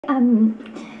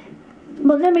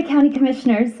Multnomah County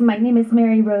Commissioners, my name is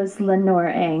Mary Rose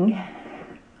Lenore-Eng.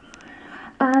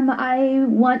 I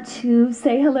want to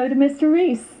say hello to Mr.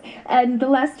 Reese. And the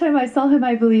last time I saw him,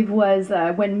 I believe, was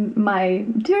when my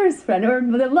dearest friend, or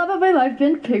the love of my life,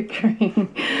 Ben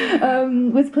Pickering,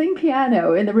 was playing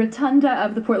piano in the rotunda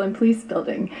of the Portland Police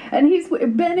Building. And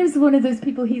Ben is one of those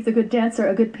people. He's a good dancer,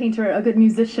 a good painter, a good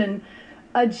musician,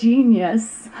 a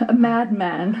genius, a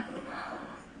madman.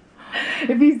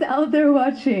 If he's out there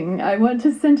watching, I want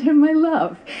to send him my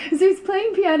love. So he's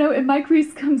playing piano, and Mike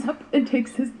Reese comes up and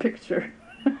takes his picture.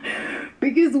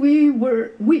 Because we,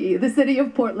 the city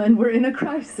of Portland, were in a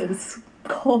crisis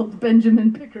called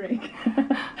Benjamin Pickering.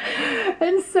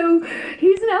 And so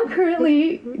he's now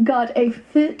currently got a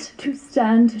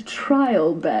fit-to-stand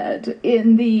trial bed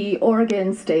in the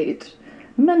Oregon State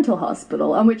Mental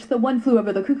Hospital, on which the One Flew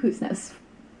Over the Cuckoo's Nest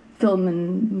film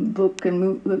and book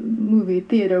and movie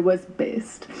theater was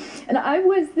based. And I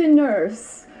was the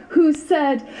nurse who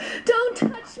said, "Don't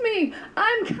touch me,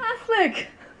 I'm Catholic."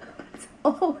 That's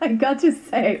all I got to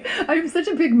say. I have such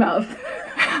a big mouth.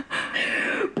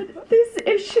 But these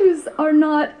issues are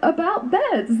not about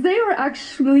beds. They are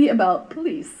actually about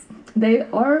police. They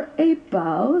are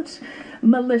about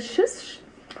malicious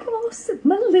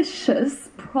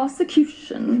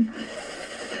prosecution,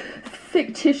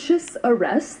 fictitious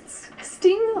arrests,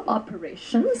 sting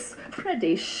operations,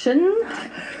 predation,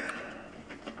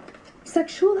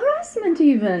 sexual harassment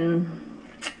even.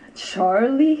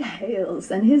 Charlie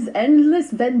Hales and his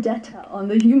endless vendetta on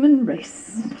the human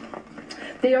race.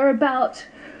 They are about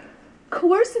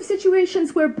coercive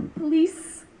situations where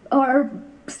police are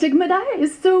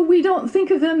stigmatized, so we don't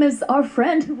think of them as our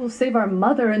friend who will save our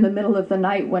mother in the middle of the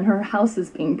night when her house is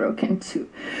being broken into.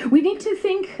 We need to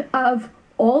think of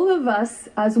all of us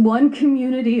as one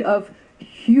community of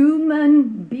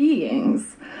human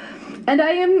beings.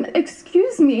 And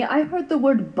excuse me, I heard the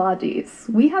word bodies.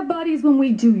 We have bodies when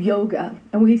we do yoga,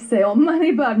 and we say, "Oh,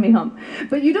 mani padme hum."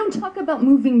 But you don't talk about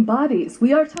moving bodies.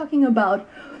 We are talking about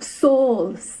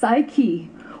soul,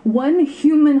 psyche, one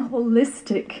human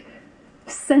holistic,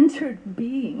 centered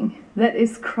being that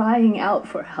is crying out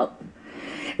for help.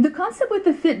 The concept with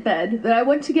the fit bed that I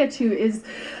want to get to is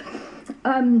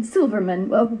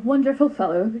Silverman, a wonderful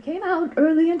fellow who came out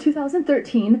early in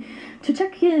 2013 to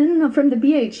check in from the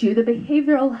BHU, the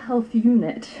Behavioral Health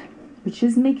Unit, which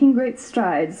is making great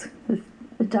strides with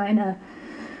Dinah,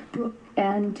 Brooke,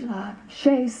 and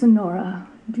Shay Sonora,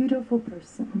 beautiful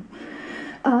person.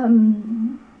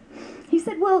 He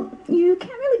said, well, you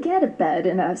can't really get a bed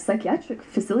in a psychiatric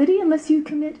facility unless you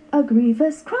commit a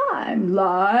grievous crime,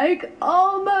 like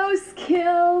almost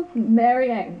kill Mary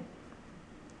Ann.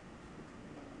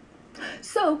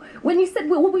 So when you said,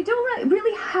 well, we don't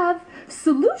really have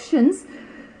solutions,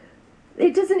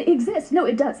 it doesn't exist. No,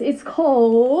 it does. It's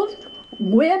called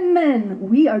women.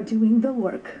 We are doing the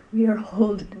work. We are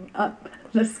holding up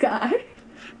the sky.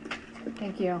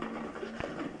 Thank you.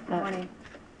 Good morning.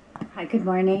 Hi, good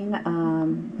morning,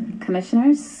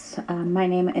 commissioners. My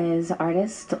name is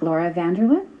artist Laura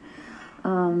Vanderlyn.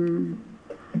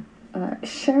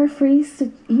 Sheriff Reese,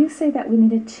 did you say that we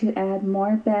needed to add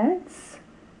more beds?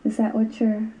 Is that what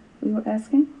we were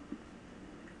asking?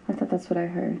 I thought that's what I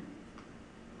heard.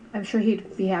 I'm sure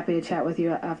he'd be happy to chat with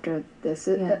you after this.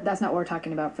 Yeah. That's not what we're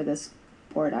talking about for this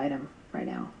board item right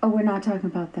now. Oh, we're not talking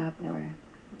about that board.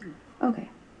 Okay,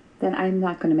 then I'm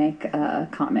not going to make a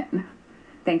comment.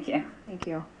 Thank you. Thank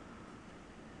you.